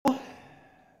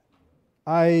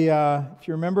If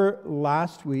you remember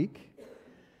last week,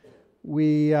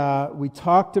 we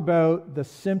talked about the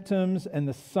symptoms and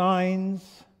the signs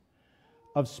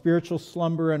of spiritual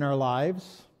slumber in our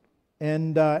lives,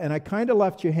 and I kind of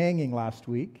left you hanging last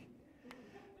week.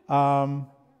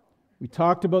 We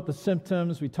talked about the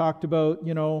symptoms. We talked about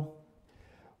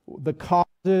the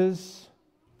causes,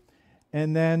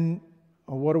 and then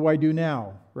what do I do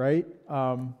now, right?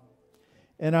 And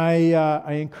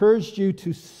I encouraged you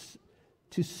to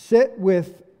sit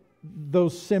with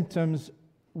those symptoms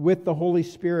with the Holy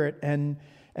Spirit and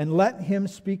let Him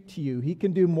speak to you. He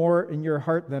can do more in your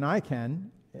heart than I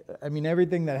can. I mean,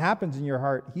 everything that happens in your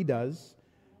heart, He does,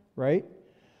 right?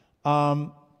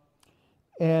 And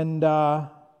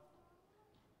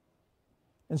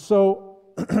so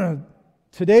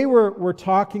today we're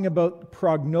talking about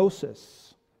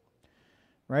prognosis,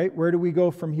 right? Where do we go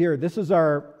from here? This is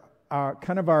our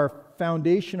kind of our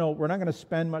foundational. We're not going to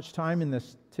spend much time in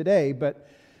this today, but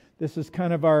this is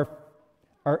kind of our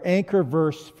anchor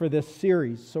verse for this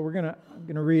series. So I'm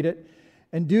going to read it.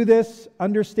 And do this,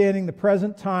 understanding the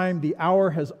present time, the hour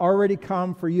has already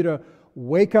come for you to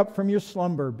wake up from your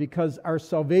slumber, because our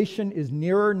salvation is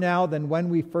nearer now than when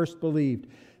we first believed.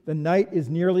 The night is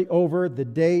nearly over, the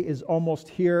day is almost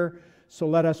here. So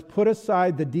let us put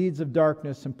aside the deeds of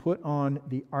darkness and put on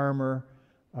the armor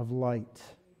of light.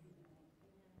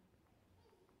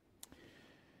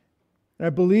 And I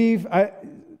believe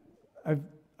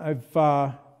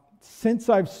since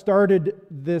I've started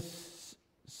this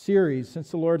series,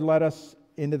 since the Lord led us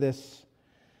into this,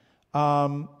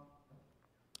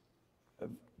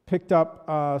 picked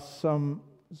up some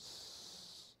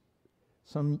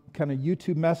kind of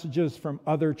YouTube messages from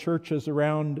other churches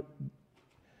around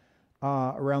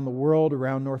the world,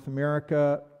 around North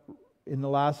America, in the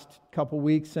last couple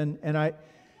weeks, and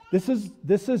this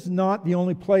is not the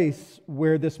only place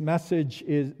where this message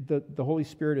is. The Holy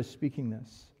Spirit is speaking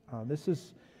this.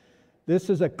 This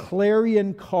is a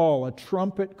clarion call, a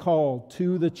trumpet call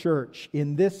to the church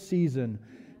in this season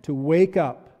to wake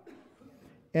up.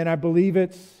 And I believe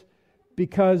it's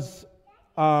because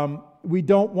we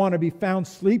don't want to be found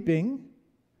sleeping,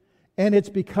 and it's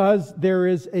because there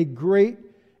is a great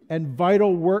and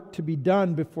vital work to be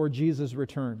done before Jesus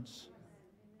returns.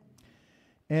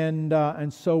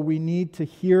 And so we need to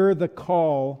hear the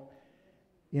call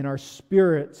in our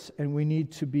spirits, and we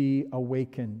need to be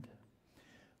awakened.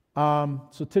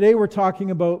 So today we're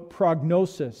talking about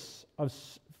prognosis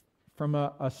from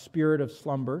a spirit of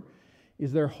slumber.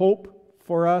 Is there hope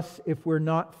for us if we're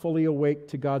not fully awake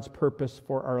to God's purpose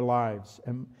for our lives?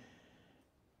 And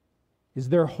is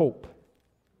there hope?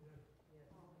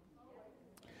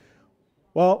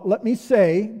 Well, let me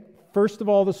say, first of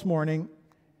all this morning,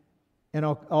 and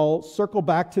I'll circle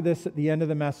back to this at the end of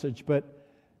the message, but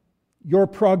your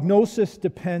prognosis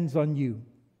depends on you.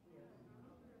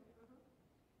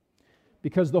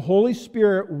 Because the Holy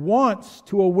Spirit wants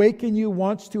to awaken you,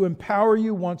 wants to empower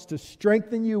you, wants to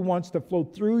strengthen you, wants to flow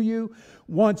through you,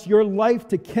 wants your life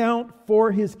to count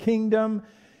for His kingdom.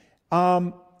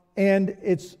 And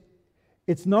it's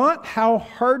not how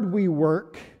hard we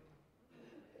work,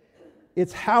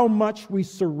 it's how much we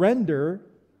surrender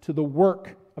to the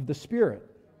work of the Spirit.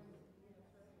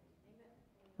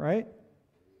 Right?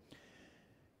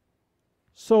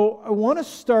 So I want to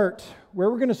start where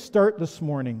we're going to start this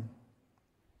morning.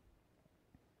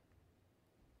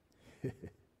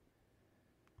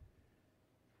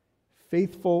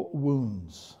 Faithful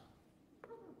wounds.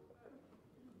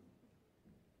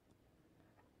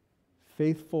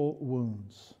 Faithful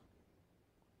wounds.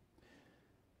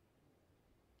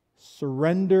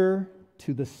 Surrender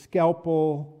to the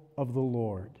scalpel of the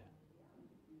Lord.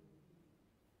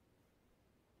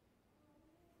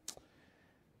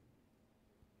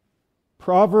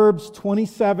 Proverbs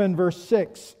 27 verse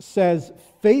 6 says,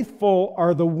 "Faithful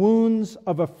are the wounds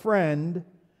of a friend,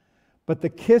 but the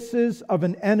kisses of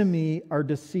an enemy are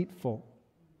deceitful."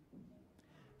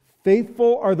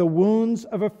 Faithful are the wounds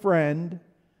of a friend,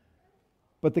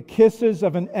 but the kisses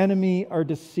of an enemy are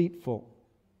deceitful.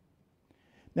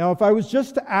 Now, if I was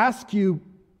just to ask you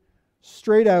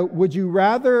straight out, would you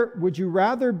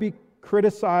rather be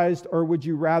criticized or would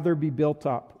you rather be built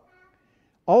up?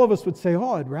 All of us would say,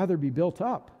 "Oh, I'd rather be built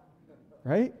up,"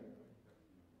 right?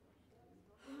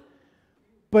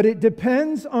 But it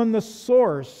depends on the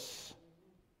source.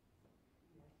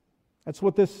 That's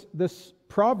what this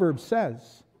proverb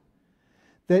says.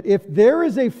 That if there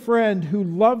is a friend who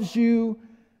loves you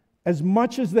as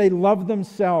much as they love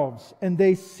themselves, and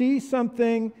they see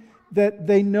something that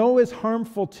they know is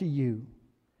harmful to you,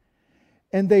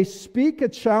 and they speak a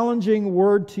challenging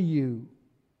word to you,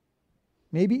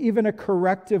 maybe even a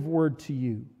corrective word to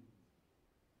you,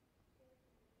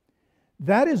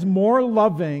 that is more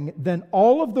loving than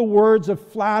all of the words of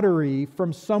flattery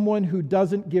from someone who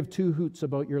doesn't give two hoots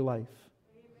about your life.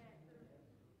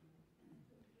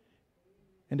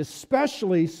 And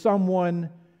especially someone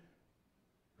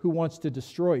who wants to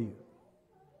destroy you.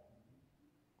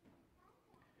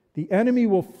 The enemy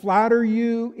will flatter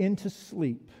you into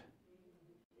sleep.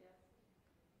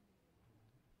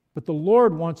 But the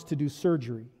Lord wants to do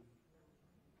surgery.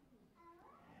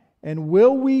 And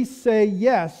will we say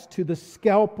yes to the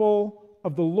scalpel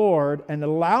of the Lord and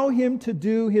allow Him to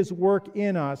do His work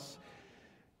in us?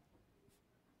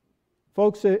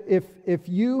 Folks, if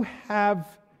you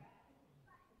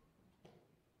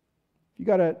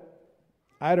got a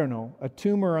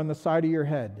tumor on the side of your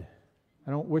head, I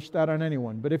don't wish that on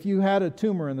anyone, but if you had a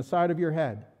tumor on the side of your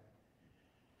head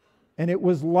and it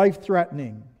was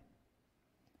life-threatening,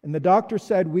 and the doctor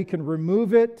said we can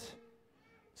remove it,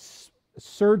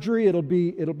 surgery, it'll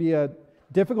be a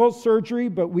difficult surgery,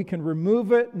 but we can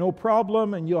remove it, no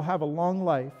problem, and you'll have a long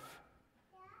life.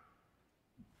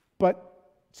 But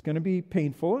it's going to be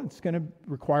painful, and it's going to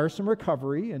require some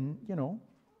recovery, and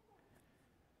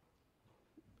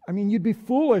you'd be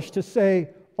foolish to say,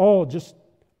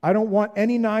 I don't want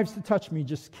any knives to touch me,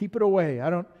 just keep it away.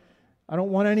 I don't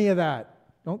want any of that.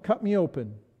 Don't cut me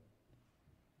open.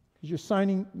 Because you're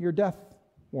signing your death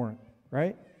warrant,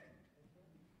 right?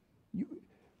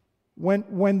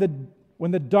 When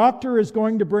the doctor is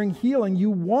going to bring healing, you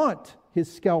want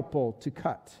his scalpel to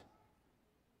cut.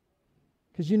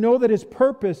 Because you know that his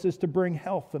purpose is to bring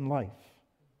health and life,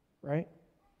 right?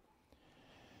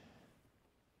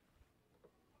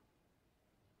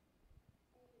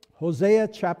 Hosea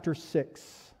chapter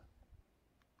 6,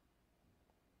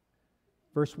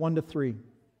 verse 1 to 3.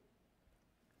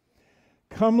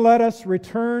 Come, let us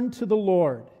return to the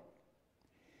Lord.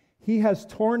 He has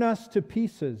torn us to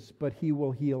pieces, but He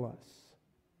will heal us.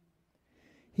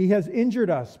 He has injured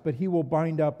us, but He will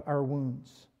bind up our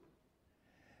wounds.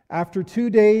 After 2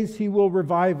 days He will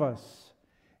revive us,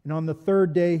 and on the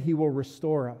third day He will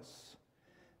restore us,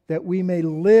 that we may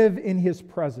live in His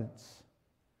presence.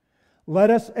 Let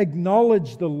us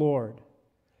acknowledge the Lord.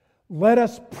 Let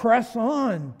us press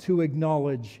on to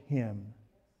acknowledge Him.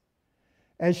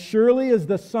 As surely as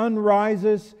the sun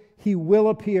rises, He will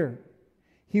appear.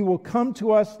 He will come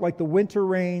to us like the winter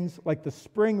rains, like the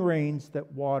spring rains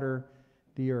that water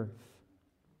the earth.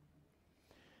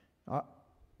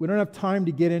 We don't have time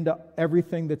to get into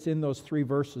everything that's in those 3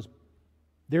 verses.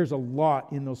 There's a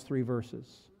lot in those 3 verses.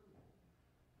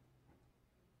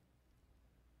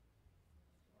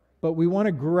 But we want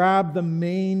to grab the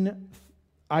main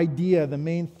idea, the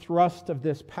main thrust of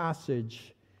this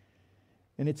passage.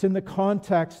 And it's in the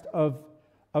context of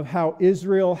how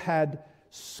Israel had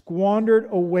squandered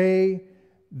away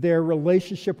their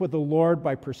relationship with the Lord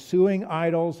by pursuing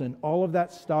idols and all of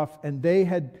that stuff, and they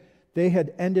had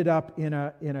ended up in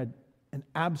an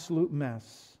absolute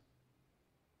mess.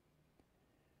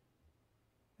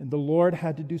 And the Lord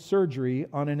had to do surgery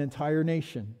on an entire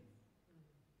nation.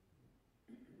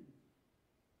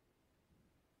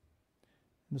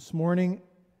 This morning,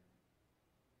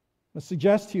 I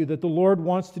suggest to you that the Lord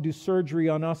wants to do surgery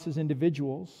on us as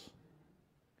individuals.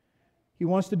 He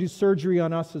wants to do surgery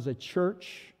on us as a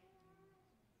church.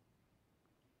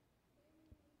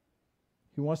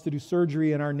 He wants to do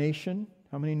surgery in our nation.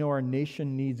 How many know our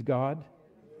nation needs God?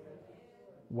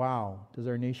 Wow, does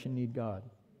our nation need God?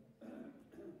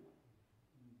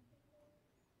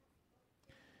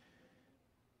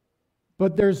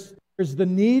 But there's the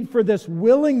need for this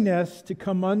willingness to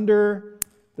come under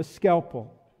the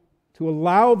scalpel, to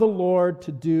allow the Lord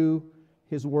to do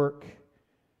His work,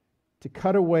 to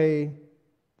cut away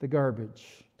the garbage,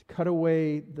 to cut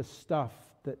away the stuff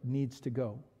that needs to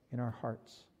go in our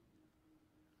hearts.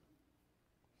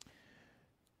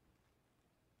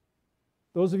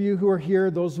 Those of you who are here,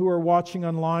 those who are watching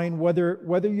online, whether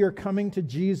you're coming to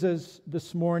Jesus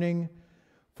this morning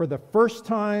for the first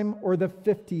time or the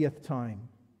 50th time,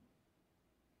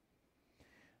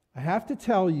 I have to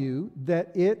tell you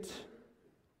that it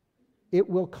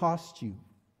will cost you.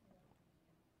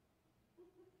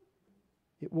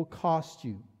 It will cost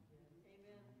you.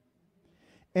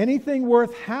 Anything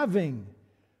worth having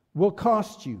will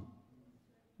cost you.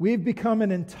 We've become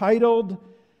an entitled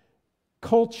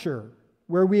culture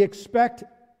where we expect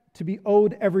to be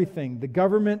owed everything. The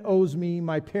government owes me,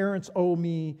 my parents owe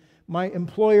me, my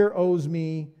employer owes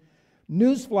me.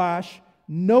 Newsflash,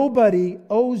 nobody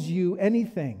owes you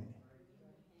anything.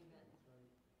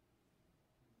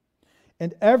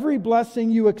 And every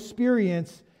blessing you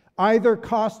experience either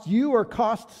costs you or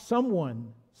costs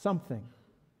someone something.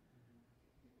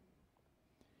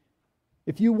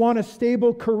 If you want a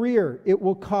stable career, it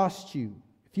will cost you.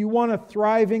 If you want a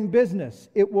thriving business,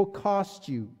 it will cost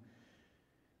you.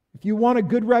 If you want a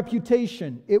good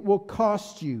reputation, it will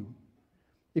cost you.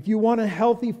 If you want a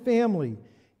healthy family,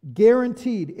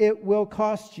 guaranteed it will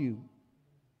cost you.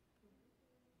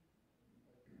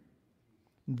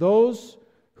 Those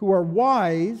who are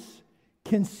wise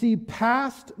can see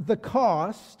past the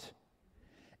cost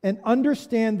and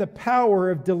understand the power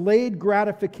of delayed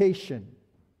gratification.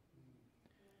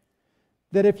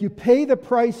 That if you pay the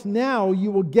price now,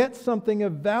 you will get something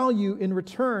of value in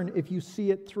return if you see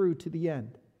it through to the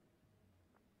end.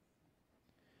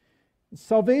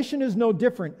 Salvation is no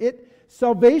different.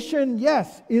 Salvation,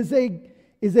 yes, is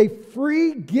a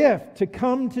free gift to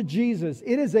come to Jesus.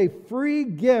 It is a free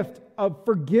gift of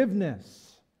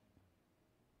forgiveness.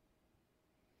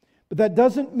 But that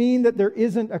doesn't mean that there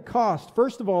isn't a cost.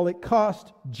 First of all, it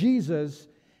cost Jesus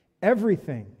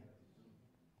everything.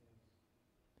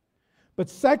 But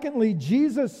secondly,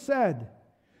 Jesus said,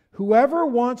 "Whoever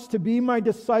wants to be my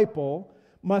disciple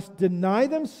must deny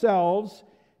themselves,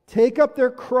 take up their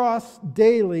cross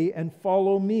daily, and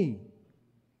follow me."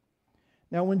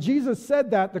 Now, when Jesus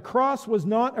said that, the cross was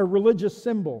not a religious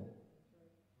symbol.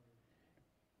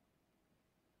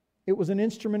 It was an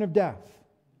instrument of death.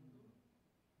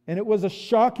 And it was a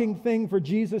shocking thing for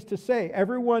Jesus to say.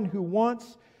 Everyone who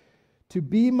wants to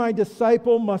be my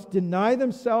disciple must deny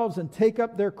themselves and take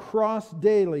up their cross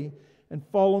daily and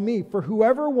follow me. For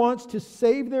whoever wants to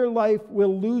save their life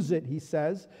will lose it, he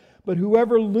says. But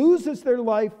whoever loses their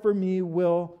life for me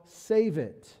will save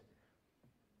it.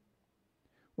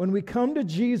 When we come to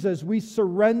Jesus, we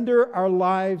surrender our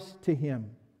lives to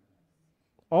Him.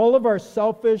 All of our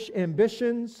selfish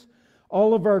ambitions,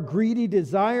 all of our greedy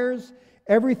desires,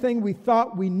 everything we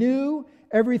thought we knew,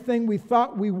 everything we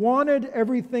thought we wanted,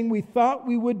 everything we thought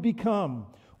we would become,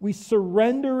 we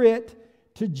surrender it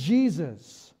to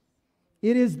Jesus.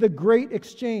 It is the great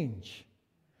exchange.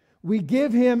 We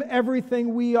give Him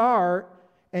everything we are,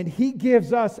 and He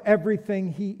gives us everything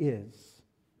He is.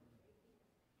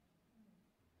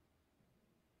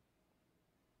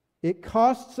 It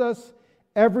costs us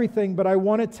everything, but I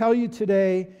want to tell you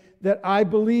today that I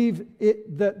believe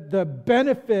that the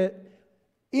benefit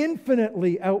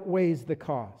infinitely outweighs the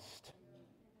cost.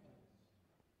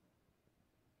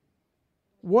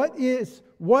 What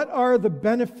are the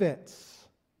benefits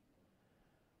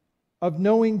of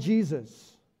knowing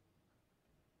Jesus?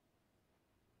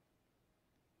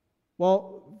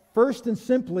 Well, first and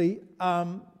simply,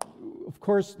 of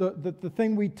course, the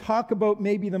thing we talk about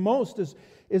maybe the most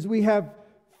is we have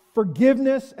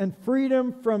forgiveness and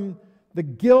freedom from the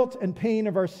guilt and pain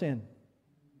of our sin.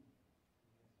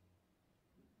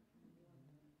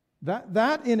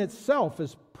 That in itself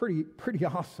is pretty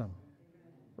awesome,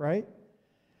 right?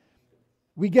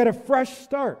 We get a fresh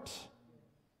start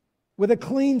with a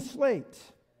clean slate.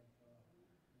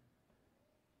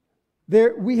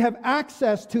 We have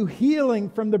access to healing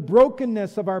from the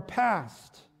brokenness of our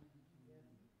past.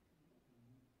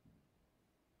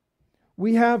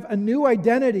 We have a new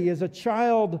identity as a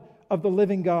child of the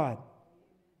living God.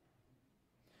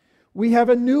 We have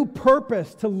a new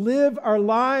purpose to live our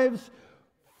lives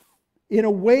in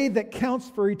a way that counts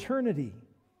for eternity.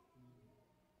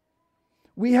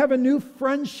 We have a new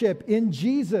friendship in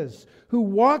Jesus, who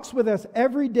walks with us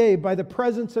every day by the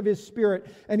presence of His Spirit.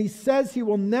 And He says He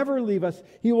will never leave us.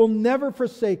 He will never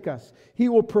forsake us. He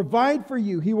will provide for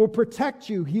you. He will protect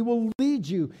you. He will lead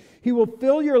you. He will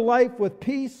fill your life with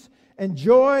peace and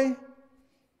joy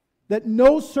that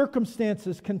no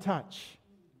circumstances can touch.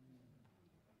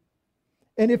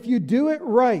 And if you do it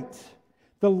right,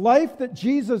 the life that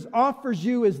Jesus offers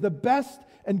you is the best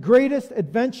and greatest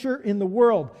adventure in the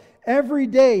world. Every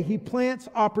day He plants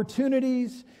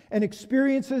opportunities and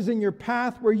experiences in your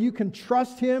path where you can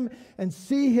trust Him and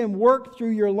see Him work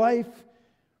through your life,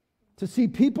 to see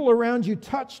people around you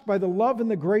touched by the love and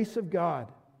the grace of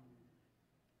God.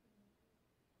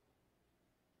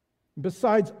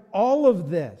 Besides all of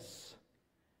this,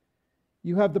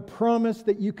 you have the promise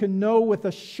that you can know with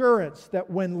assurance that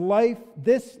when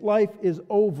this life is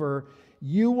over,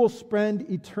 you will spend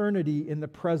eternity in the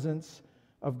presence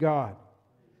of God.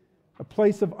 A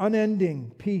place of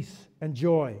unending peace and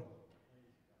joy.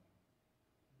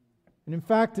 And in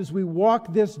fact, as we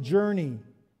walk this journey,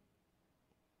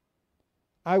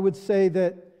 I would say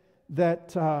that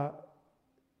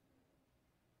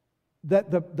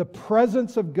the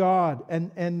presence of God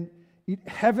and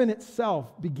heaven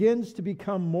itself begins to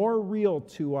become more real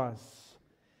to us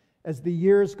as the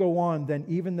years go on than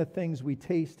even the things we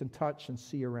taste and touch and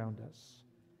see around us.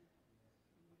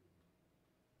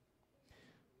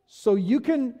 So you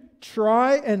can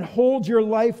try and hold your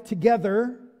life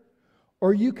together,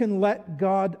 or you can let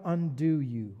God undo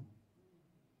you.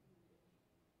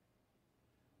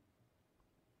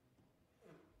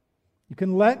 You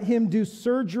can let Him do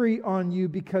surgery on you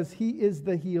because He is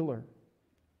the healer.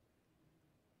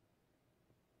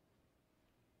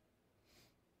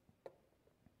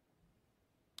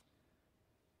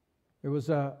 There was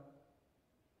a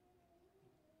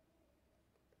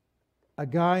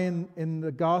guy in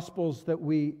the Gospels that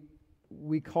we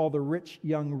call the rich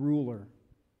young ruler.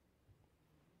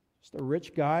 Just a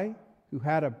rich guy who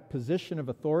had a position of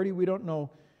authority. We don't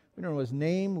know his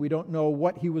name. We don't know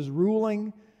what he was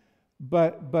ruling.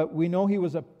 But we know he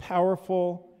was a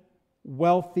powerful,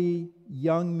 wealthy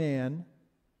young man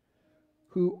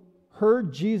who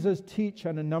heard Jesus teach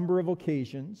on a number of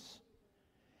occasions.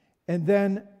 And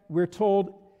then we're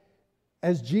told,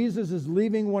 as Jesus is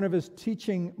leaving one of his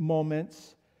teaching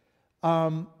moments,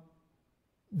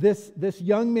 this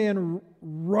young man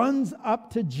runs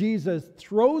up to Jesus,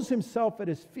 throws himself at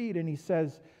his feet, and he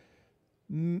says,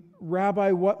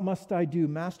 "Rabbi, what must I do?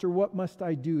 Master, what must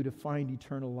I do to find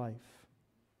eternal life?"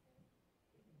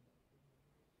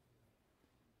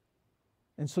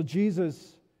 And so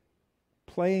Jesus,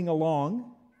 playing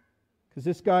along, because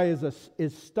this guy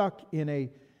is stuck in a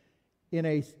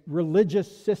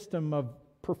religious system of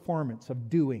performance, of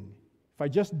doing.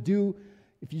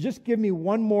 If you just give me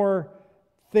one more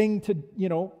thing to,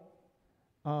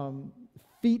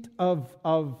 feat of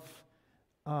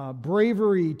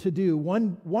bravery to do,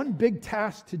 one big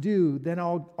task to do, then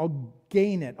I'll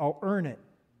gain it, I'll earn it.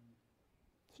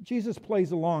 So Jesus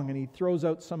plays along and he throws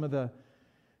out some of the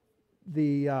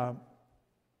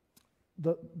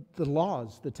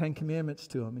laws, the Ten Commandments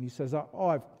to him, and he says,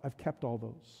 "Oh, I've kept all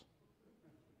those."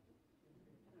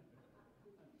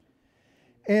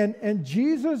 And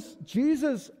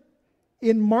Jesus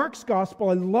in Mark's gospel,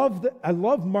 I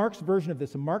love Mark's version of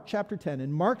this. In Mark chapter 10,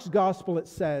 in Mark's gospel it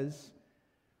says,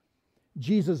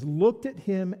 Jesus looked at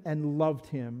him and loved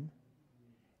him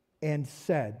and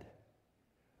said,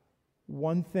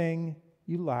 "One thing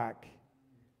you lack,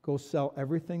 go sell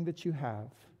everything that you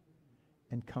have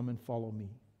and come and follow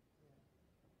me."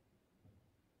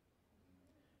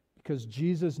 Because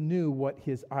Jesus knew what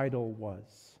his idol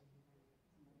was.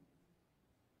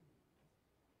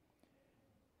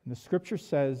 And the scripture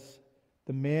says,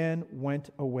 the man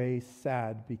went away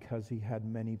sad because he had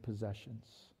many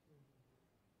possessions.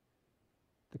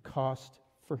 The cost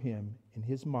for him in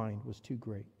his mind was too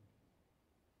great.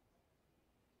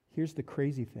 Here's the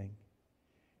crazy thing.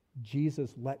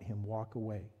 Jesus let him walk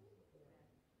away.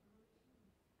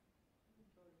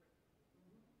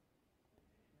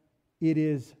 It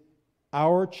is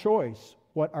our choice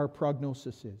what our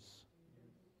prognosis is.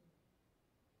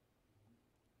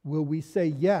 Will we say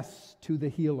yes to the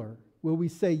healer? Will we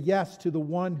say yes to the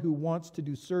one who wants to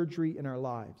do surgery in our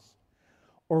lives?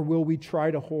 Or will we try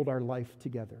to hold our life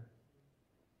together?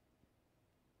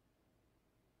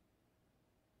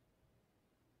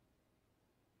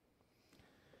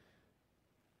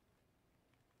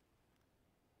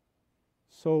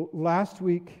 So last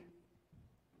week,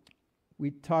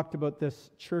 we talked about this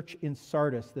church in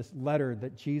Sardis, this letter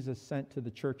that Jesus sent to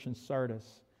the church in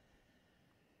Sardis.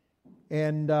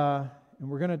 And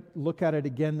we're going to look at it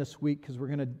again this week because we're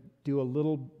going to do a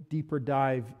little deeper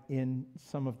dive in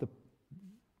some of the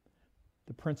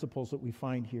principles that we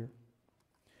find here.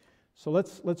 So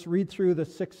let's read through the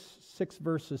six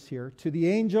verses here. To the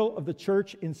angel of the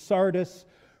church in Sardis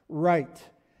write,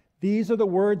 "These are the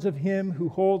words of him who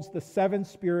holds the 7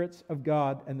 spirits of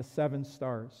God and the 7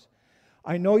 stars.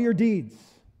 I know your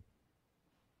deeds.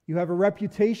 You have a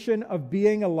reputation of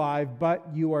being alive,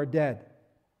 but you are dead.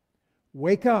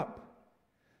 Wake up,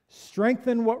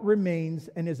 strengthen what remains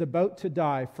and is about to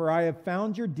die, for I have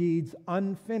found your deeds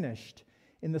unfinished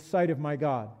in the sight of my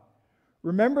God.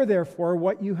 Remember, therefore,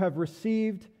 what you have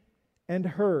received and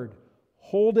heard.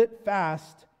 Hold it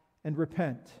fast and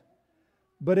repent.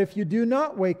 But if you do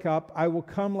not wake up, I will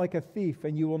come like a thief,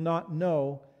 and you will not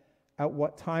know at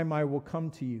what time I will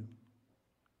come to you.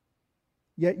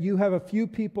 Yet you have a few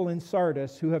people in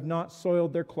Sardis who have not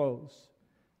soiled their clothes.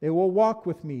 They will walk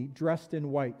with me dressed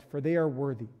in white, for they are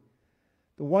worthy.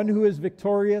 The one who is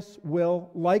victorious will,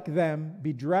 like them,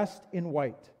 be dressed in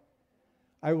white.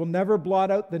 I will never blot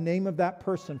out the name of that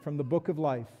person from the book of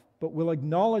life, but will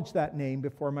acknowledge that name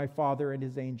before my Father and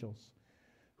his angels.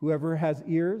 Whoever has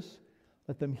ears,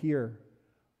 let them hear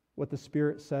what the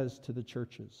Spirit says to the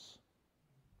churches."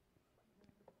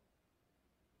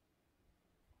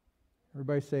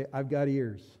 Everybody say, "I've got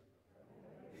ears."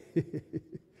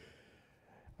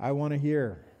 I want to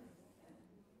hear.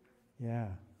 Yeah.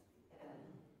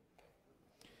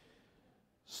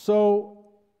 So,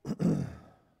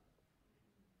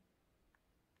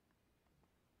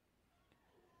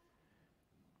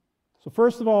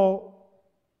 first of all,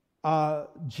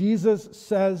 Jesus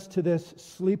says to this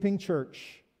sleeping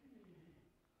church,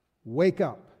 wake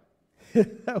up.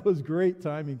 That was great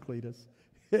timing, Cletus.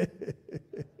 You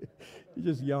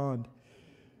just yawned.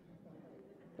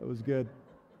 That was good.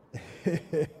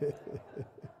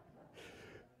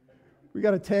 We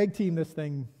got to tag team this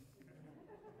thing.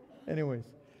 Anyways,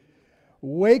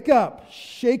 wake up,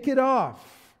 shake it off,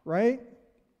 right?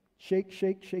 Shake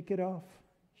it off.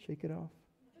 Shake it off.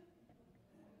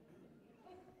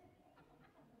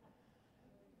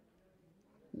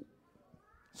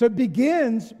 So it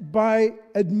begins by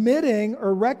admitting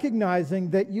or recognizing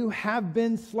that you have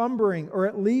been slumbering, or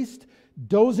at least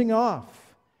dozing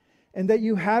off, and that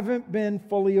you haven't been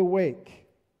fully awake.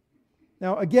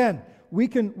 Now, again, we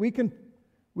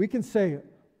can say,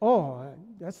 "Oh,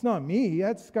 that's not me.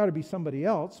 That's got to be somebody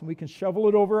else." And we can shovel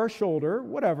it over our shoulder,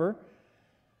 whatever.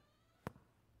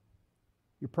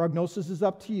 Your prognosis is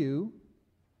up to you.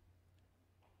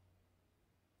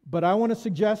 But I want to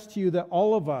suggest to you that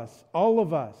all of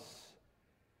us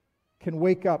can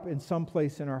wake up in some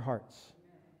place in our hearts.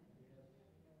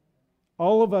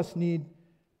 All of us need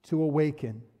to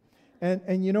awaken.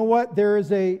 And you know what? There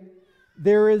is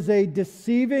a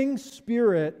deceiving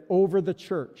spirit over the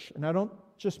church. And I don't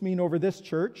just mean over this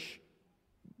church,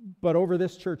 but over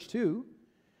this church too.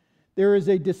 There is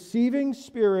a deceiving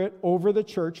spirit over the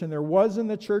church, and there was in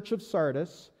the church of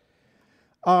Sardis,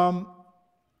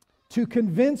 to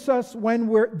convince us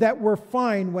that we're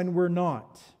fine when we're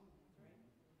not.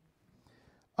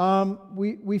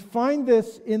 We find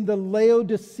this in the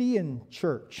Laodicean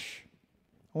church.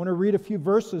 I want to read a few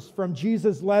verses from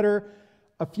Jesus' letter,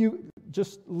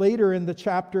 just later in the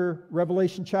chapter,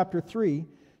 Revelation chapter 3,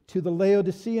 to the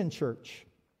Laodicean church.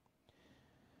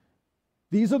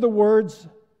 These are the words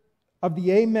of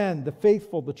the Amen, the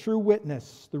faithful, the true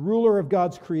witness, the ruler of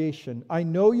God's creation. I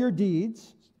know your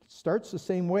deeds. Starts the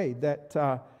same way that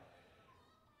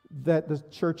the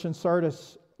church in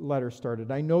Sardis letter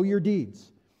started. I know your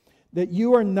deeds, that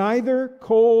you are neither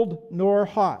cold nor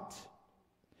hot.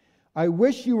 I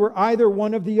wish you were either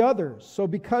one of the others. So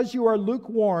because you are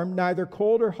lukewarm, neither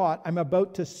cold or hot, I'm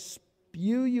about to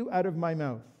spew you out of my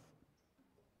mouth.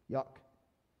 Yuck.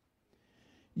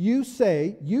 You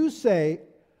say,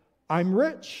 I'm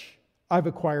rich, I've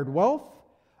acquired wealth,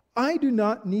 I do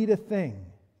not need a thing.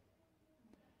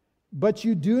 But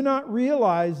you do not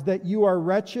realize that you are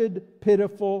wretched,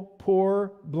 pitiful,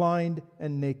 poor, blind,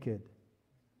 and naked.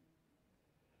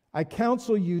 I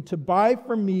counsel you to buy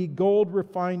from me gold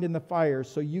refined in the fire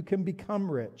so you can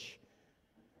become rich,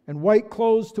 and white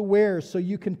clothes to wear so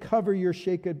you can cover your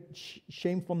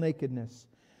shameful nakedness,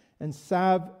 and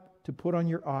salve to put on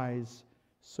your eyes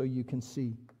so you can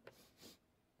see.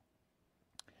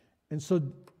 And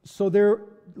so there,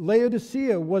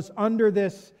 Laodicea was under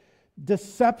this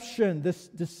deception, this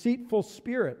deceitful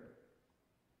spirit.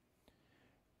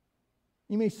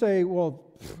 You may say,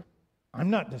 well, I'm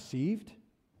not deceived.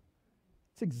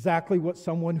 It's exactly what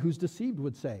someone who's deceived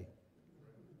would say.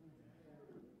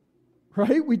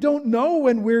 Right? We don't know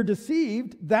when we're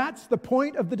deceived. That's the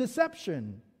point of the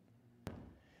deception.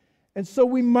 And so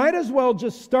we might as well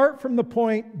just start from the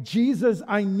point, Jesus,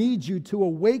 I need you to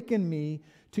awaken me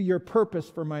to your purpose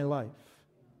for my life.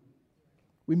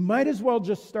 We might as well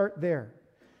just start there.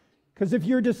 Because if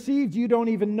you're deceived, you don't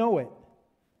even know it.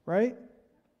 Right?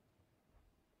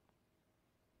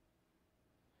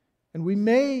 And we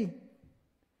may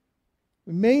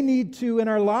need to, in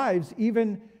our lives,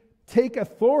 even take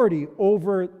authority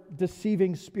over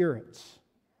deceiving spirits.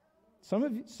 Some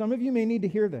of you may need to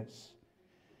hear this.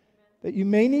 That you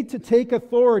may need to take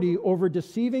authority over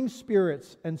deceiving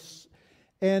spirits and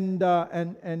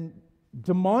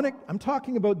demonic. I'm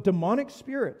talking about demonic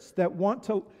spirits that want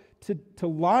to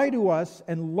lie to us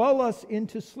and lull us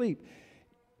into sleep.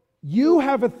 You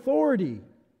have authority.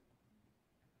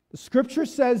 The Scripture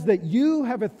says that you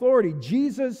have authority.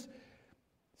 Jesus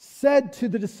said to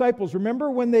the disciples, remember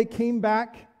when they came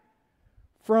back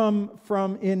from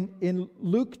in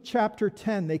Luke chapter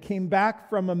 10, they came back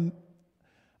from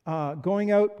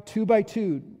going out 2 by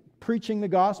 2, preaching the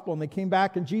gospel, and they came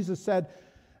back and Jesus said,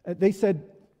 they said,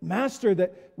 Master,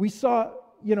 that we saw,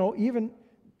 even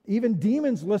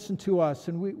demons listen to us,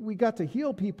 and we got to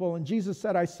heal people. And Jesus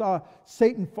said, I saw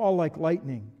Satan fall like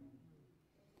lightning.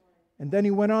 And then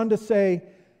he went on to say,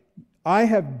 I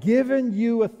have given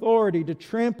you authority to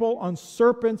trample on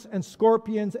serpents and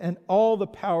scorpions and all the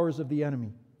powers of the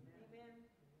enemy.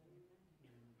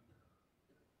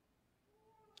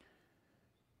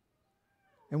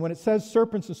 And when it says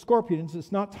serpents and scorpions,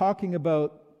 it's not talking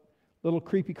about little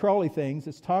creepy crawly things.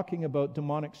 It's talking about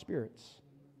demonic spirits.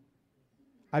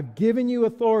 I've given you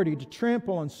authority to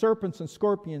trample on serpents and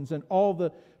scorpions and all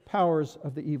the powers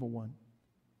of the evil one.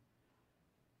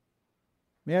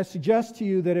 May I suggest to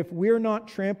you that if we're not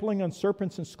trampling on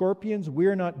serpents and scorpions,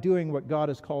 we're not doing what God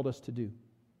has called us to do.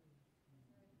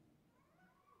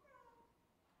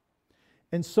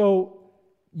 And so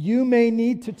you may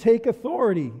need to take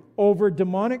authority over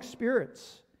demonic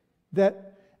spirits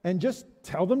and just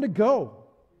tell them to go.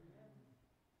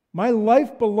 My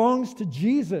life belongs to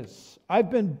Jesus.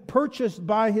 I've been purchased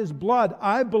by His blood.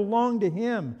 I belong to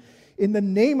Him. In the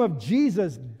name of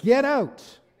Jesus, get out.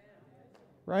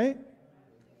 Right?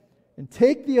 And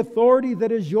take the authority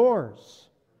that is yours.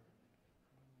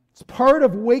 It's part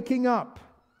of waking up.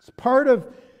 It's part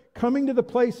of coming to the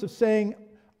place of saying,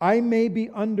 I may be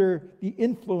under the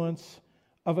influence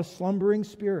of a slumbering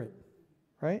spirit.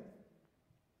 Right?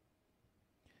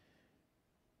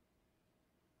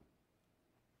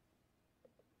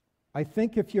 I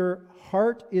think if your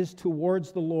heart is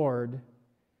towards the Lord,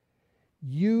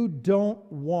 you don't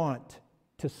want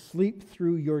to sleep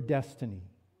through your destiny.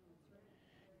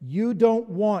 You don't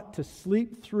want to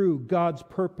sleep through God's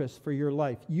purpose for your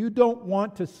life. You don't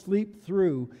want to sleep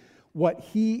through what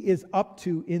He is up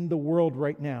to in the world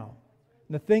right now.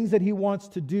 And the things that He wants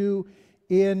to do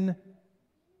in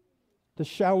the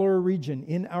shallower region,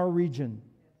 in our region.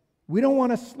 We don't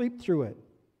want to sleep through it.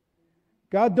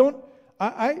 God,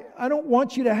 I don't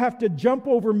want you to have to jump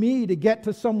over me to get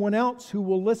to someone else who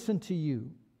will listen to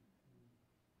you.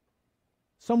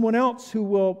 Someone else who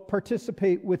will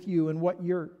participate with you in what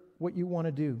you want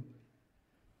to do.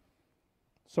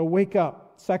 So wake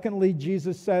up. Secondly,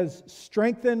 Jesus says,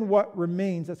 strengthen what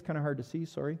remains. That's kind of hard to see,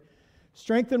 sorry.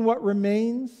 Strengthen what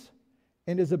remains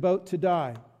and is about to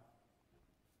die.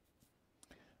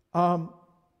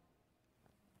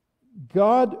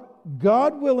 God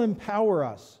will empower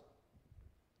us.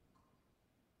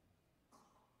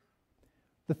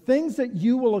 The things that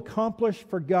you will accomplish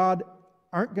for God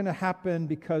aren't going to happen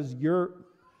because you're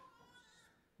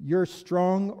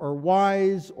strong or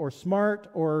wise or smart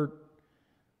or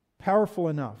powerful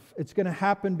enough. It's going to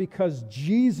happen because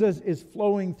Jesus is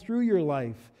flowing through your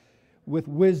life with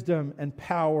wisdom and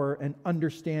power and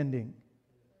understanding.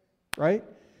 Right?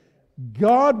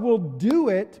 God will do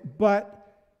it, but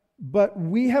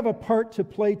we have a part to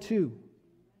play too.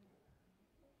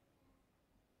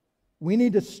 We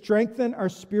need to strengthen our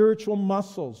spiritual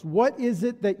muscles. What is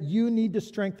it that you need to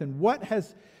strengthen?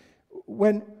 If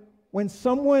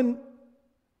someone's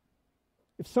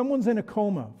in a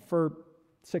coma for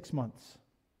 6 months,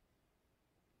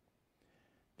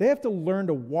 they have to learn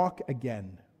to walk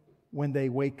again when they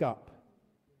wake up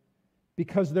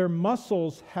because their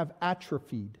muscles have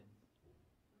atrophied.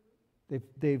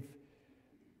 They've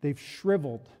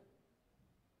shriveled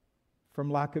from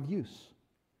lack of use.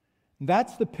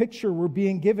 That's the picture we're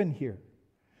being given here.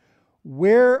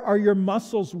 Where are your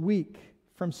muscles weak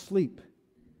from sleep?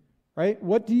 Right?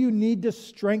 What do you need to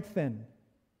strengthen?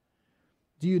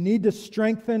 Do you need to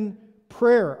strengthen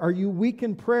prayer? Are you weak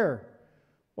in prayer?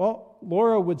 Well,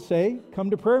 Laura would say,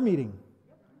 come to prayer meeting.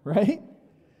 Right?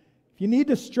 If you need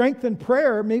to strengthen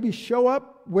prayer, maybe show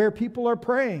up where people are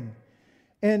praying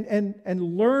and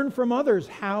learn from others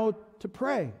how to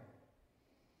pray.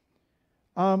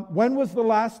 When was the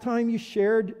last time you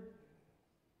shared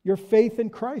your faith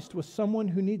in Christ with someone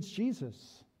who needs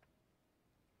Jesus?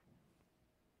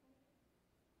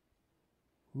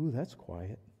 Ooh, that's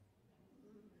quiet.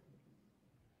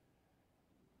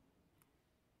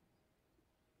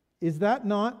 Is that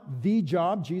not the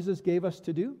job Jesus gave us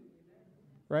to do?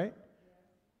 Right?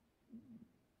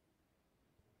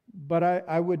 But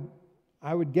I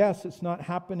would guess it's not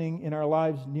happening in our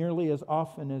lives nearly as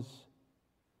often as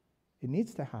it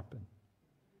needs to happen.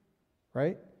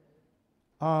 Right?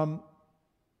 And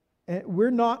we're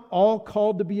not all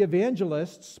called to be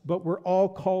evangelists, but we're all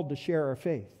called to share our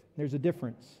faith. There's a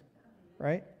difference.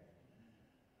 Right?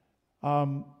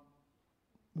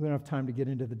 We don't have time to get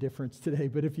into the difference today,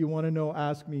 but if you want to know,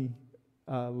 ask me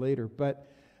later. But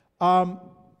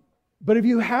if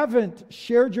you haven't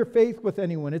shared your faith with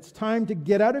anyone, it's time to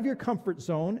get out of your comfort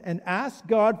zone and ask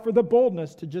God for the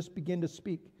boldness to just begin to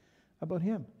speak about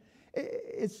Him.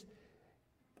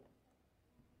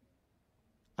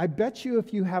 I bet you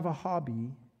if you have a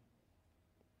hobby,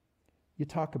 you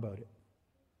talk about it.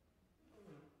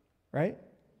 Right?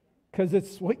 Because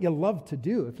it's what you love to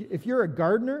do. If you're a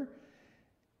gardener,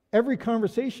 every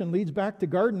conversation leads back to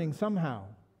gardening somehow.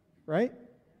 Right?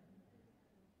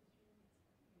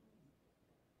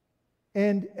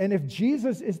 And if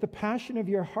Jesus is the passion of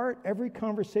your heart, every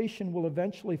conversation will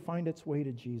eventually find its way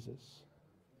to Jesus.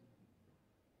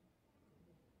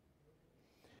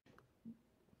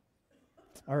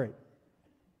 All right.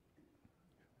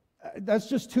 That's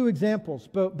just two examples.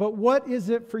 But what is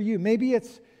it for you? Maybe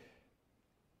it's,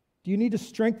 do you need to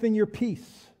strengthen your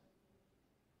peace?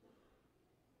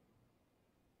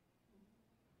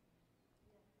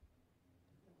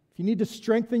 If you need to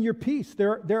strengthen your peace,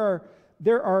 there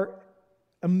are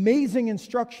amazing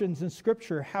instructions in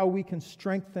Scripture how we can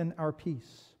strengthen our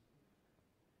peace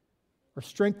or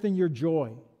strengthen your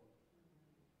joy.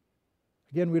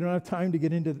 Again, we don't have time to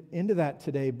get into that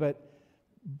today, but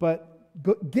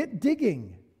get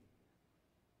digging.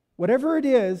 Whatever it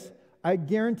is, I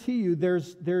guarantee you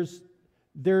there's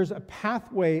a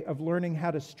pathway of learning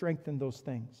how to strengthen those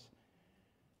things.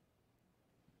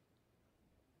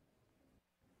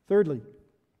 Thirdly,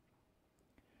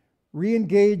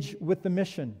 re-engage with the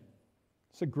mission.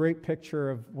 It's a great picture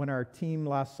of when our team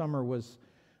last summer was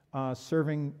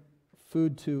serving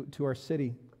food to our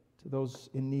city, to those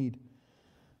in need.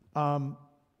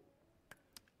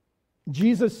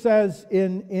 Jesus says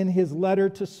in his letter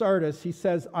to Sardis, he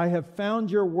says, I have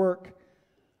found your work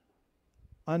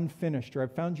unfinished, or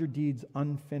I've found your deeds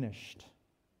unfinished.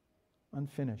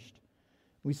 Unfinished.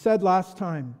 We said last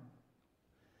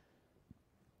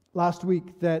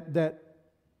week that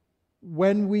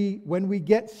when we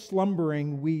get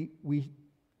slumbering, we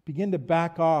begin to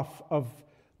back off of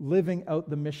living out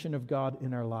the mission of God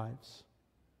in our lives.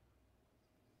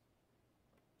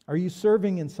 Are you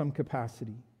serving in some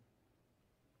capacity?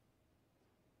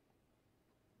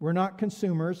 We're not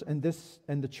consumers, and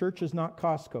the church is not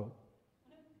Costco.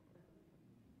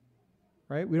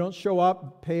 Right? We don't show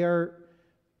up, pay our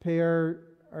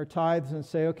tithes and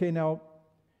say, okay, now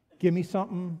give me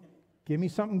something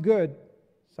good.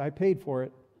 So I paid for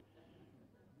it.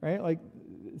 Right? Like,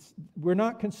 we're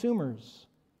not consumers.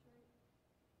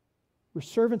 We're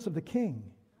servants of the King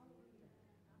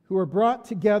who are brought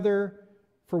together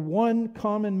for one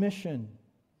common mission.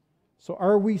 So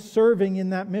are we serving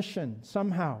in that mission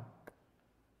somehow?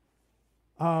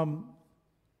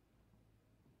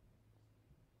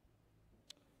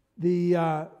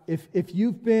 If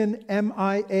you've been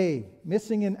MIA,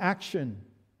 missing in action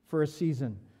for a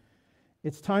season,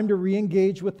 it's time to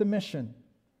re-engage with the mission.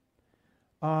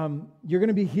 You're going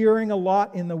to be hearing a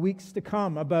lot in the weeks to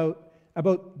come about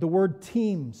the word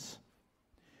teams.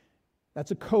 That's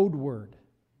a code word.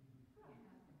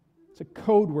 It's a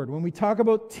code word. When we talk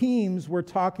about teams, we're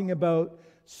talking about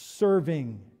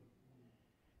serving.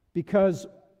 Because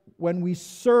when we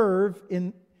serve,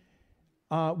 we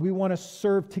want to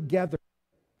serve together.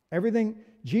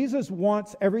 Jesus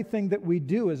wants everything that we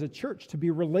do as a church to be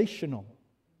relational.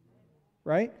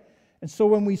 Right? And so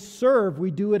when we serve, we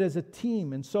do it as a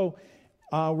team. And so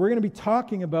we're going to be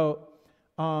talking about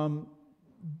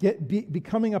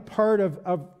becoming a part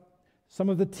of some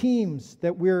of the teams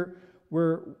that we're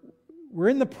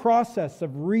in the process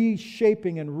of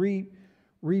reshaping and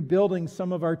rebuilding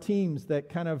some of our teams that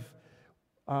kind of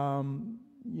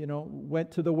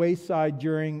went to the wayside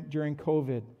during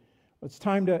COVID. It's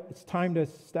time to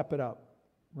step it up,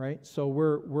 right? So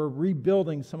we're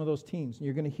rebuilding some of those teams, and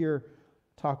you're going to hear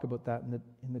talk about that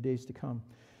in the days to come.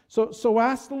 So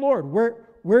ask the Lord,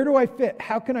 where do I fit?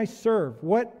 How can I serve?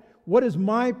 What is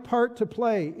my part to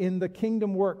play in the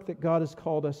kingdom work that God has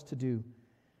called us to do?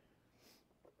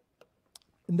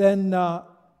 And then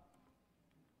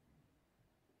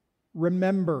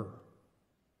remember.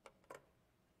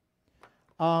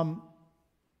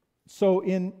 So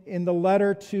in the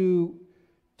letter to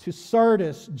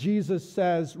Sardis, Jesus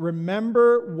says,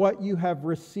 remember what you have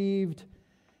received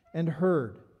and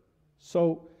heard.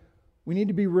 So we need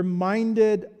to be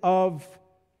reminded of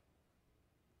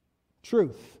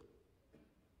truth.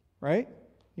 Right?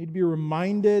 We need to be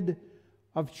reminded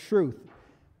of truth.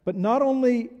 But not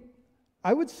only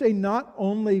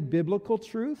biblical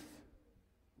truth.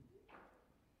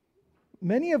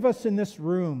 Many of us in this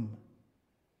room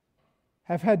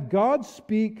have had God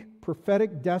speak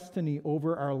prophetic destiny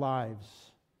over our lives.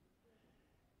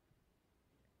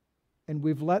 And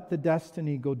we've let the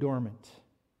destiny go dormant.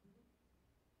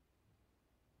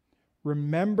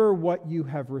 Remember what you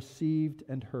have received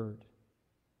and heard.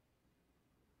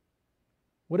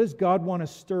 What does God want to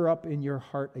stir up in your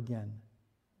heart again?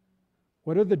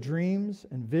 What are the dreams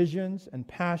and visions and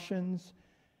passions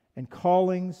and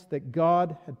callings that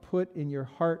God had put in your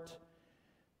heart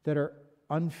that are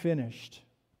unfinished?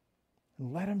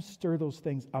 And let Him stir those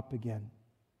things up again.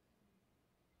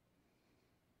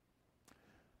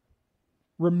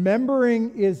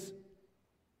 Remembering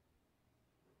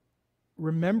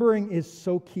remembering is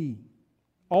so key.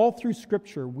 All through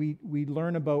Scripture, we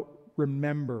learn about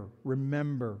remember,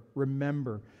 remember,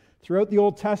 remember. Throughout the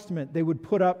Old Testament, they would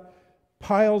put up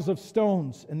piles of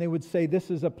stones, and they would say, this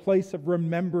is a place of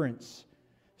remembrance.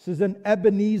 This is an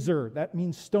Ebenezer. That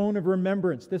means stone of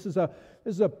remembrance.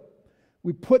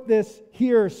 We put this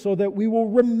here so that we will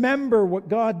remember what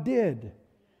God did.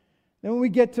 Then when we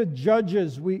get to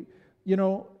Judges,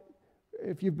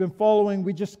 if you've been following,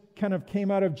 we just kind of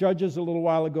came out of Judges a little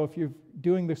while ago, if you're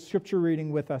doing the scripture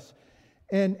reading with us.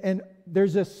 And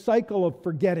there's a cycle of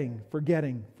forgetting,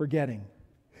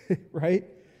 right?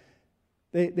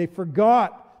 They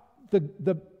forgot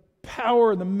the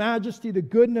power, the majesty, the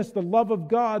goodness, the love of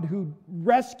God who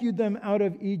rescued them out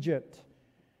of Egypt.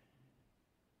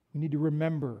 We need to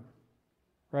remember,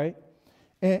 right?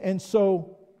 And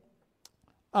so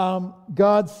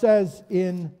God says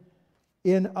in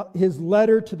His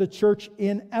letter to the church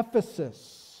in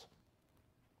Ephesus,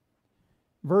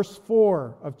 verse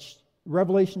 4 of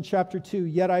Revelation chapter 2,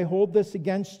 "Yet I hold this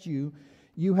against you,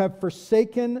 you have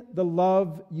forsaken the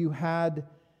love you had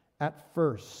at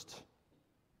first.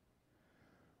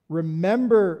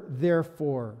 Remember,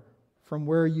 therefore, from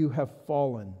where you have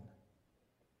fallen."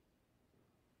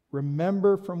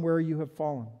 Remember from where you have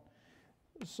fallen.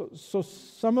 So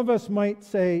some of us might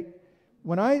say,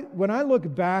 when I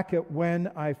look back at when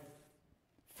I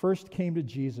first came to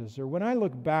Jesus, or when I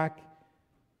look back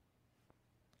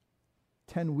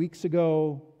 10 weeks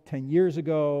ago, 10 years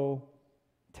ago,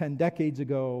 10 decades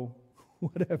ago,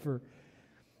 whatever.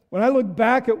 When I look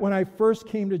back at when I first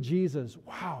came to Jesus,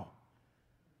 wow,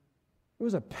 there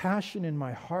was a passion in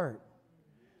my heart.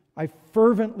 I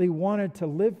fervently wanted to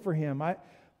live for Him.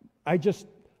 I just,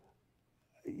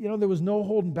 there was no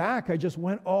holding back. I just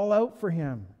went all out for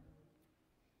Him.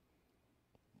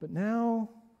 But now,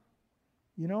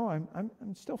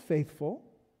 I'm still faithful.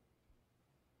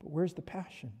 But where's the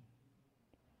passion?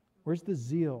 Where's the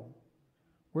zeal?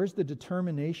 Where's the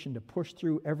determination to push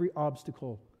through every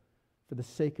obstacle for the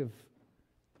sake of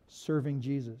serving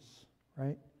Jesus,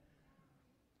 right?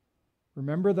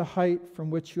 Remember the height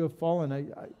from which you have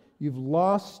fallen. You've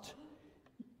lost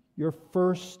your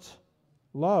first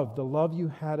love, the love you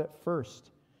had at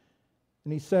first.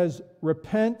 And he says,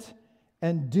 repent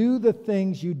and do the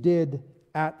things you did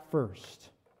at first.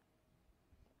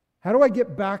 How do I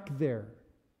get back there?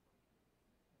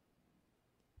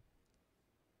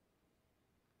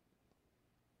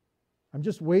 I'm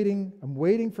just waiting. I'm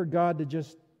waiting for God to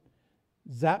just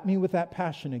zap me with that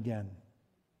passion again.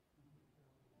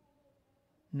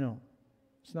 No,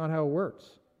 it's not how it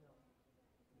works.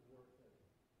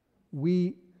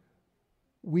 We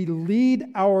lead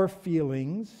our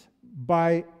feelings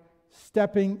by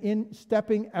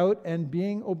stepping out and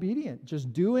being obedient.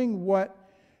 Just doing what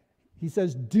he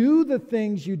says, do the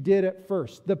things you did at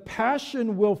first. The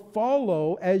passion will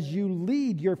follow as you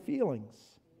lead your feelings.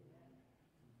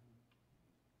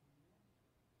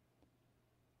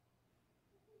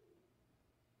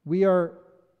 We are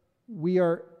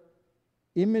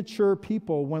immature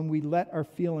people when we let our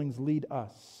feelings lead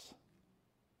us.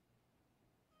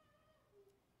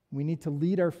 We need to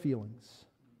lead our feelings.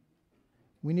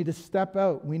 We need to step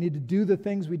out. We need to do the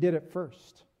things we did at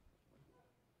first.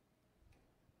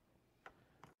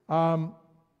 And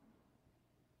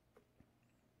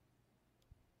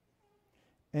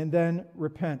then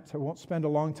repent. I won't spend a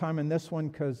long time on this one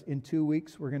because in 2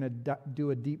 weeks we're going to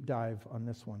do a deep dive on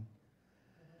this one.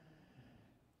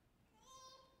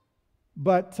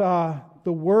 But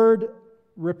the word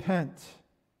repent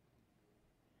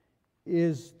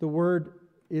is a word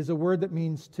that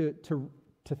means to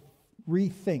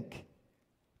rethink,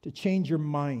 to change your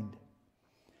mind.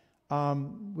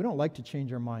 We don't like to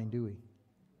change our mind, do we?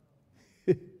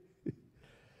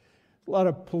 A lot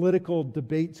of political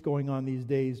debates going on these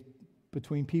days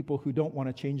between people who don't want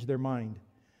to change their mind.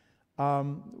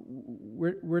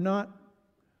 We're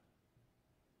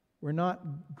not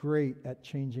great at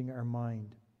changing our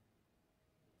mind.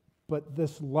 But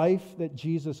this life that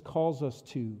Jesus calls us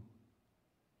to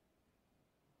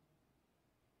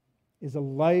is a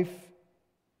life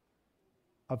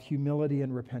of humility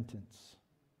and repentance.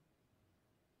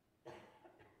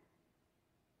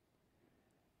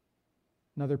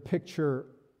 Another picture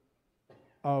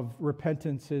of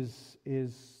repentance is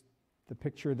the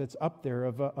picture that's up there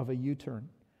of a U-turn.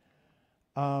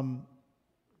 When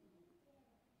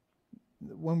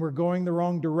we're going the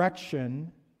wrong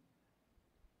direction,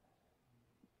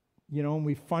 and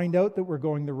we find out that we're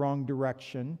going the wrong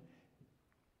direction,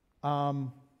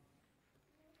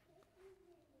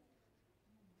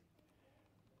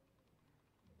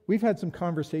 we've had some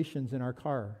conversations in our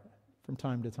car from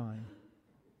time to time.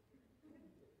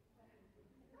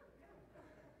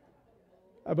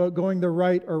 about going the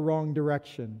right or wrong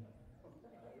direction.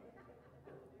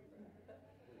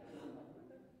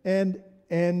 And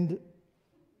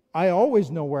I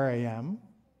always know where I am.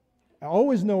 I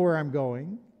always know where I'm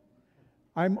going.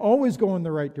 I'm always going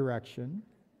the right direction.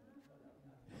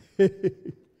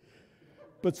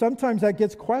 But sometimes that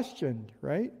gets questioned,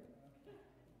 right?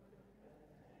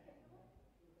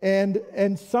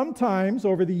 And sometimes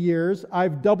over the years,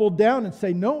 I've doubled down and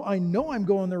say, no, I know I'm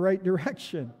going the right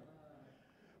direction.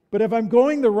 But if I'm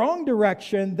going the wrong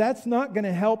direction, that's not going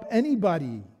to help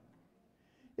anybody.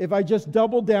 If I just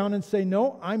double down and say,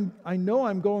 no, I know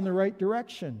I'm going the right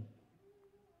direction.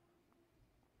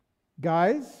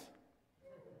 Guys,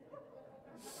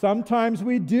 sometimes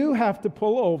we do have to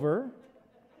pull over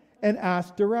and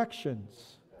ask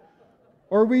directions.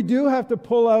 Or we do have to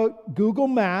pull out Google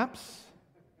Maps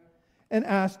and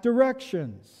ask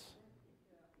directions.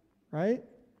 Right?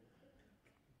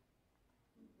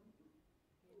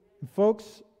 And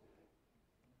folks,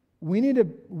 we need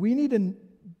to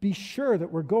be sure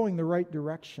that we're going the right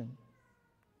direction.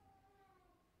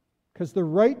 Because the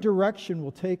right direction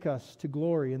will take us to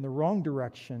glory, and the wrong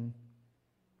direction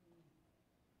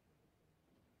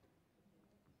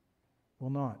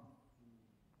will not.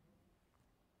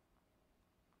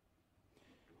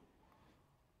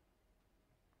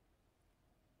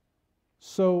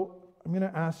 So I'm going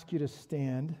to ask you to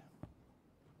stand.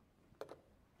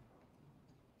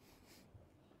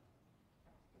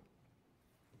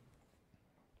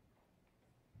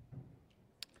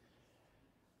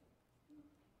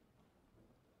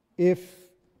 If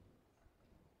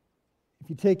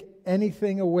you take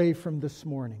anything away from this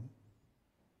morning,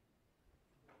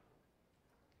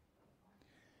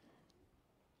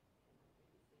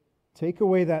 take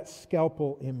away that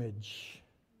scalpel image.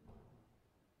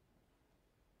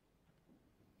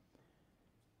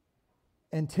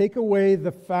 And take away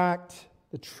the fact,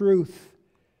 the truth,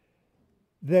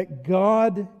 that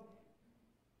God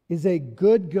is a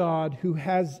good God who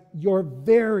has your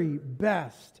very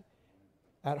best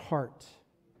at heart.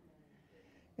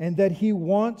 And that He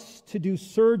wants to do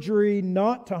surgery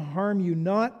not to harm you,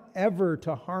 not ever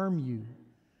to harm you,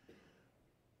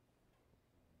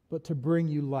 but to bring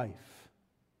you life.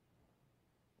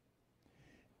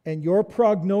 And your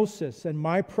prognosis and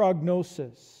my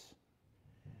prognosis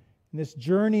in this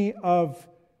journey of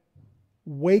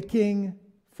waking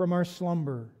from our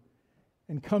slumber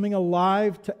and coming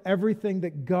alive to everything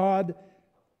that God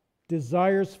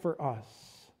desires for us,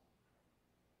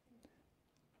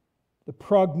 the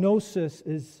prognosis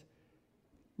is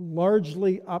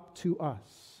largely up to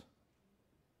us.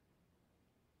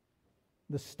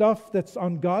 The stuff that's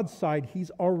on God's side,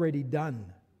 He's already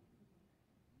done.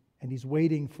 And He's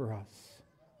waiting for us.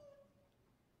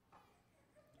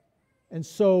 And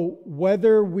so,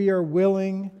 whether we are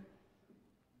willing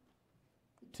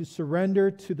to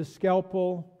surrender to the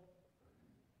scalpel,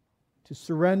 to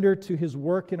surrender to His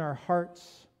work in our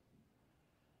hearts,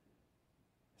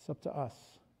 it's up to us.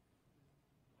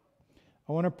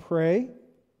 I want to pray,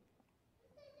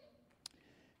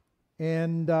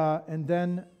 and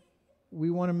then we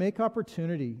want to make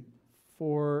opportunity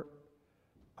for,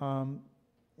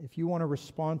 if you want to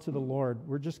respond to the Lord,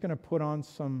 we're just going to put on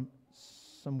some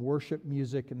worship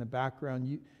music in the background.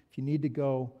 If you need to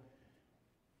go,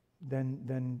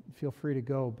 then feel free to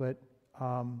go. But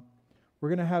we're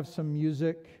going to have some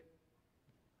music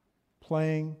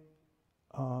playing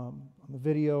on the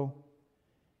video.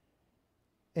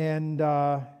 And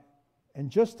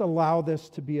just allow this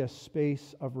to be a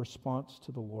space of response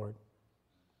to the Lord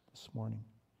this morning.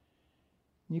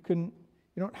 You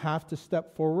don't have to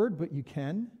step forward, but you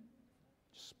can.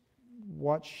 Just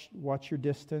watch your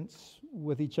distance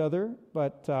with each other,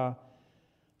 but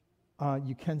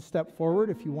you can step forward.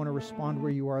 If you want to respond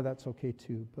where you are, that's okay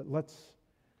too. But let's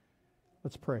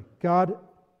pray. God,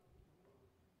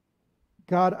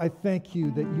 I thank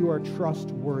you that you are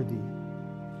trustworthy.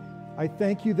 I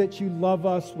thank you that you love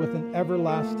us with an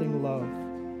everlasting love.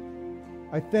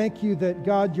 I thank you that,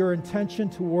 God, your intention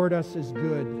toward us is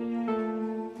good.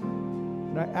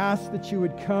 And I ask that you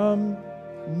would come,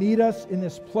 meet us in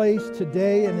this place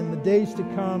today and in the days to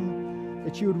come,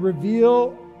 that you would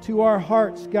reveal to our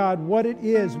hearts, God, what it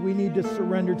is we need to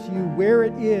surrender to you, where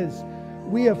it is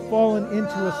we have fallen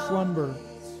into a slumber,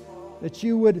 that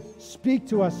you would speak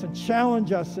to us and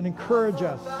challenge us and encourage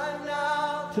us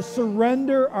to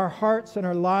surrender our hearts and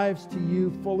our lives to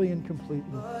you fully and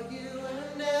completely.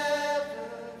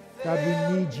 God,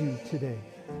 we need you today.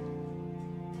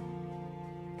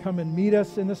 Come and meet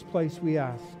us in this place, we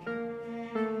ask.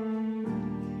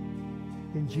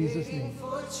 In Jesus' name,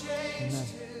 amen.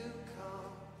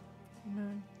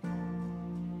 Amen.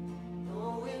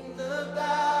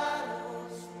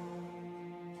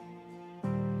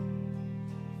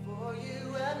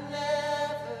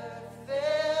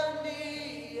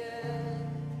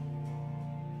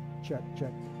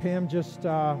 check. Pam just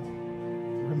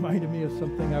reminded me of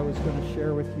something I was going to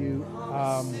share with you, and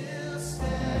I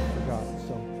forgot.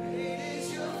 So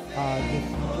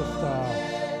just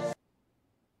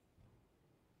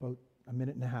about a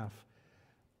minute and a half.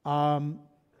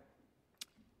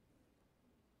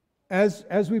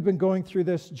 As we've been going through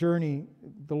this journey,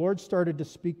 the Lord started to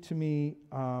speak to me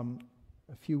a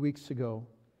few weeks ago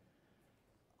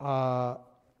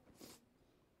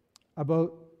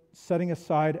about setting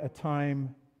aside a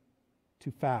time to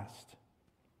fast,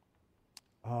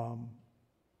 to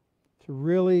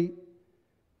really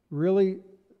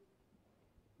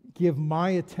give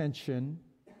my attention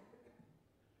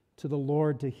to the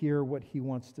Lord to hear what He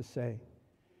wants to say.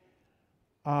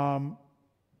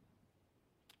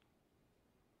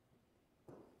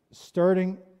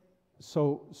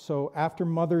 So after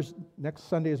next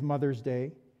Sunday is Mother's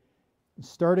Day.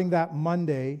 Starting that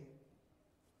Monday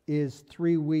is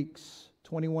 3 weeks,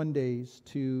 21 days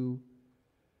to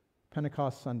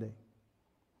Pentecost Sunday.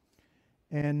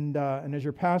 And as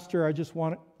your pastor, I just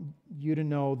want you to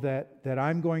know that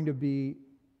I'm going to be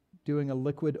doing a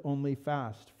liquid-only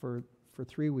fast for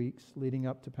 3 weeks leading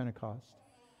up to Pentecost.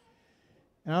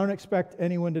 And I don't expect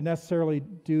anyone to necessarily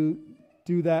do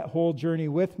that whole journey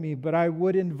with me, but I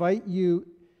would invite you,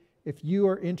 if you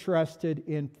are interested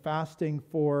in fasting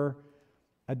for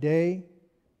a day,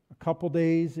 a couple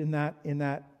days in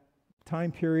that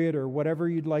time period, or whatever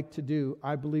you'd like to do,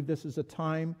 I believe this is a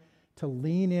time to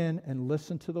lean in and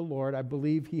listen to the Lord. I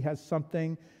believe He has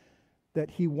something that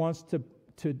He wants to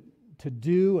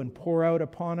do and pour out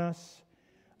upon us.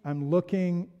 I'm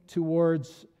looking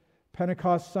towards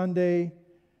Pentecost Sunday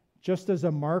just as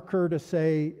a marker to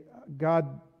say,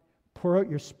 God, pour out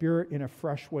your Spirit in a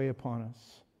fresh way upon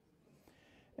us.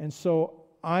 And so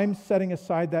I'm setting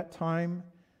aside that time.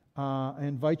 I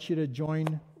invite you to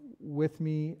join with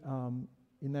me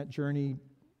in that journey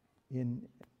in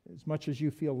as much as you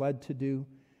feel led to do.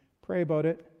 Pray about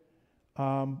it,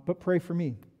 but pray for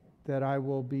me that I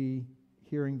will be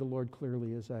hearing the Lord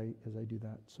clearly as I do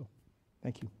that. So,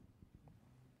 thank you.